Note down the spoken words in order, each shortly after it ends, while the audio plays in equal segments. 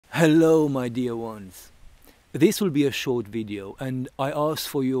Hello, my dear ones. This will be a short video, and I ask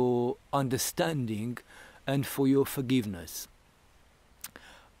for your understanding and for your forgiveness.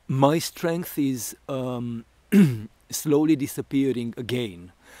 My strength is slowly disappearing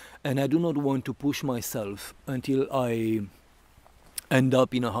again, and I do not want to push myself until I end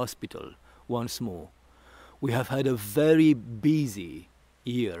up in a hospital once more. We have had a very busy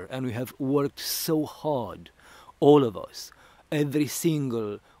year, and we have worked so hard, all of us. Every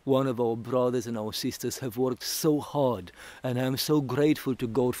single one of our brothers and our sisters have worked so hard, and I am so grateful to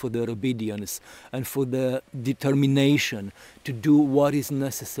God for their obedience and for their determination to do what is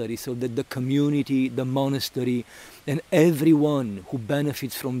necessary so that the community, the monastery, and everyone who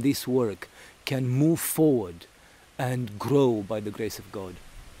benefits from this work can move forward and grow by the grace of God.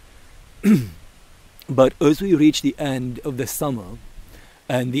 But as we reach the end of the summer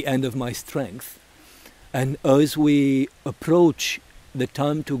and the end of my strength, and as we approach the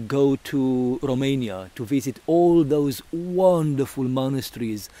time to go to Romania to visit all those wonderful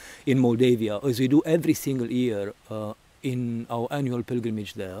monasteries in Moldavia, as we do every single year in our annual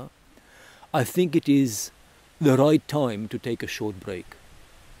pilgrimage there, I think it is the right time to take a short break.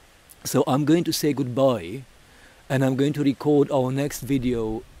 So I'm going to say goodbye, and I'm going to record our next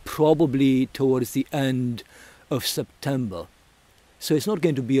video probably towards the end of September. So it's not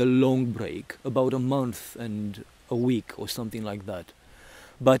going to be a long break, about a month and a week or something like that.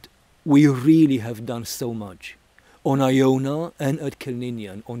 But we really have done so much on Iona and at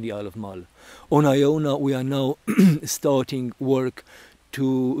Kilninian on the Isle of Mull. On Iona we are now starting work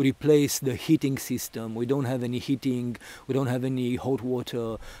to replace the heating system. We don't have any heating, we don't have any hot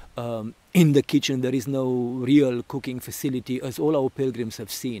water in the kitchen. There is no real cooking facility, as all our pilgrims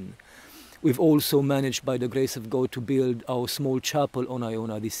have seen. We've also managed, by the grace of God, to build our small chapel on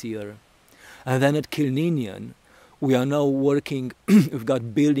Iona this year. And then at Kilninian, we are now working, we've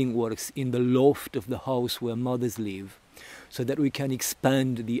got building works in the loft of the house where mothers live, so that we can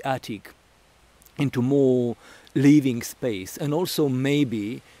expand the attic into more living space, and also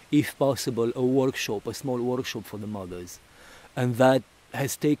maybe, if possible, a workshop, a small workshop for the mothers. And that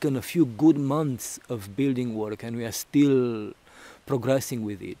has taken a few good months of building work, and we are still progressing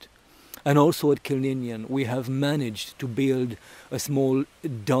with it. And also at Kilninian, we have managed to build a small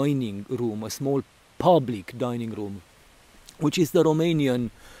dining room, a small public dining room, which is the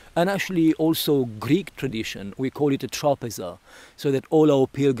Romanian and actually also Greek tradition. We call it a trapeza, so that all our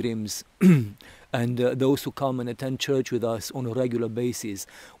pilgrims and those who come and attend church with us on a regular basis,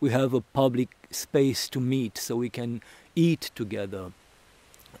 we have a public space to meet so we can eat together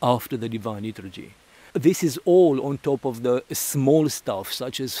after the Divine Liturgy. This is all on top of the small stuff,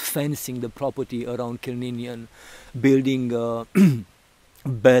 such as fencing the property around Kilninian, building a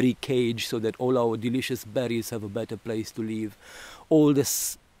berry cage so that all our delicious berries have a better place to live. All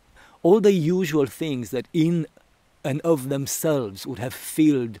the usual things that in and of themselves would have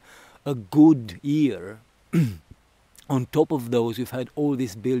filled a good year. On top of those, we've had all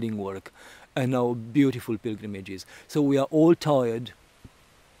this building work and our beautiful pilgrimages. So we are all tired.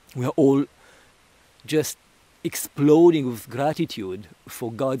 We are all just exploding with gratitude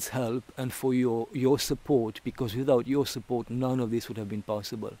for God's help and for your support, because without your support none of this would have been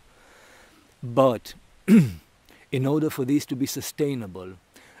possible. But in order for this to be sustainable,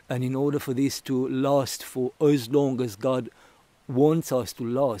 and in order for this to last for as long as God wants us to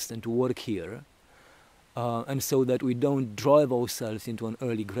last and to work here, and so that we don't drive ourselves into an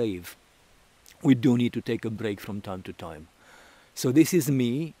early grave, we do need to take a break from time to time. So this is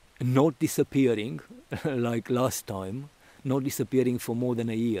me not disappearing like last time, not disappearing for more than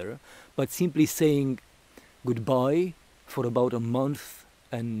a year, but simply saying goodbye for about a month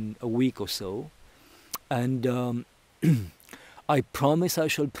and a week or so. And I promise I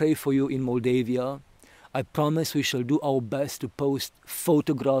shall pray for you in Moldavia. I promise we shall do our best to post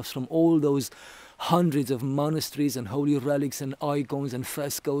photographs from all those hundreds of monasteries and holy relics and icons and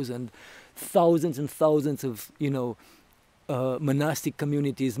frescoes and thousands of, monastic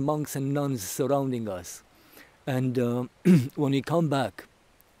communities, monks and nuns surrounding us. And when we come back,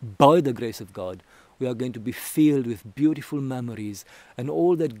 by the grace of God, we are going to be filled with beautiful memories and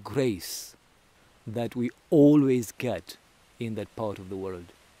all that grace that we always get in that part of the world.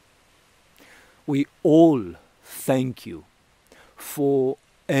 We all thank you for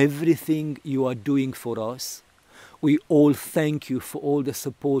everything you are doing for us. We all thank you for all the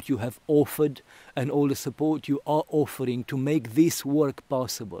support you have offered and all the support you are offering to make this work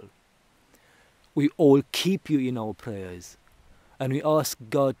possible. We all keep you in our prayers, and we ask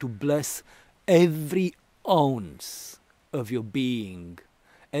God to bless every ounce of your being,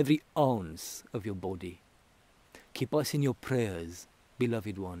 every ounce of your body. Keep us in your prayers.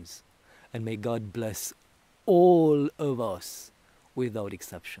 beloved ones. And may God bless all of us without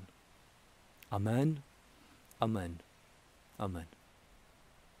exception. Amen, amen, amen.